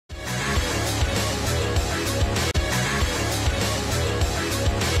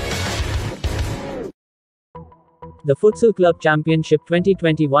The Futsal Club Championship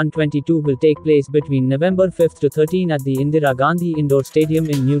 2021-22 will take place between November 5 to 13 at the Indira Gandhi Indoor Stadium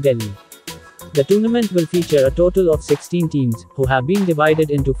in New Delhi. The tournament will feature a total of 16 teams, who have been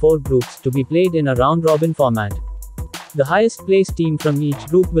divided into 4 groups, to be played in a round-robin format. The highest-placed team from each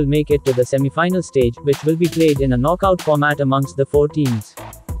group will make it to the semi-final stage, which will be played in a knockout format amongst the 4 teams.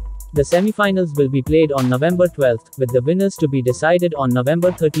 The semi-finals will be played on November 12, with the winners to be decided on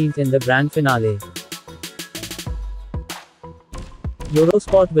November 13 in the grand finale.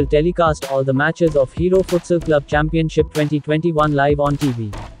 Eurosport will telecast all the matches of Hero Futsal Club Championship 2021 live on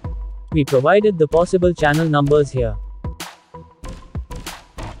TV. We provided the possible channel numbers here.